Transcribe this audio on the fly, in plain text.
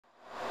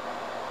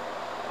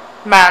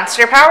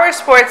Monster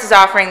Powersports is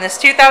offering this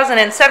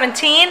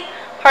 2017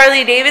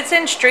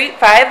 Harley-Davidson Street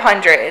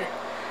 500.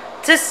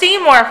 To see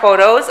more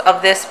photos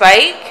of this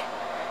bike,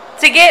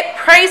 to get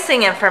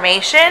pricing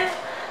information,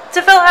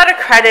 to fill out a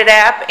credit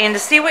app, and to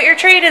see what your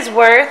trade is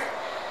worth,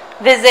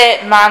 visit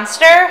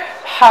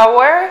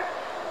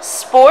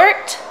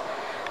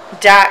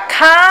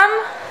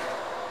monsterpowersport.com.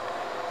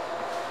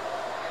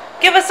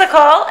 Give us a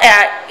call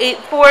at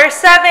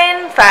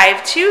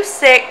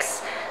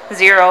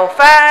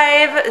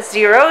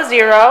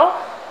 847-526-0500,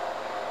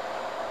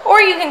 or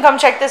you can come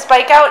check this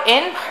bike out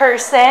in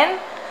person.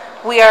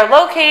 We are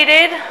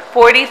located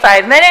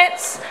 45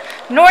 minutes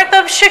north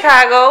of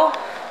Chicago,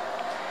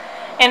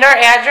 and our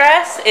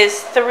address is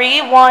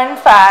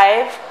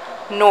 315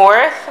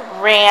 North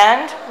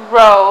Rand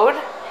Road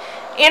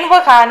in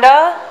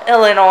Wauconda,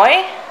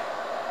 Illinois.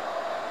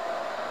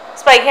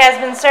 This bike has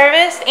been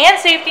serviced and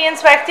safety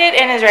inspected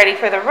and is ready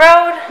for the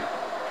road.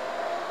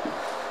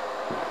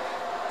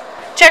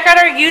 Check out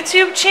our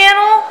YouTube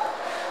channel,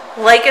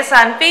 like us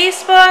on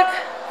Facebook,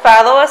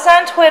 follow us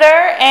on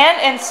Twitter and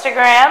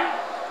Instagram.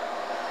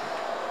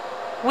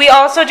 We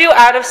also do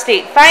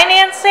out-of-state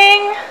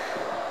financing,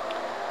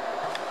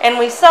 and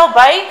we sell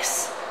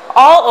bikes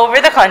all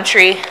over the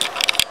country.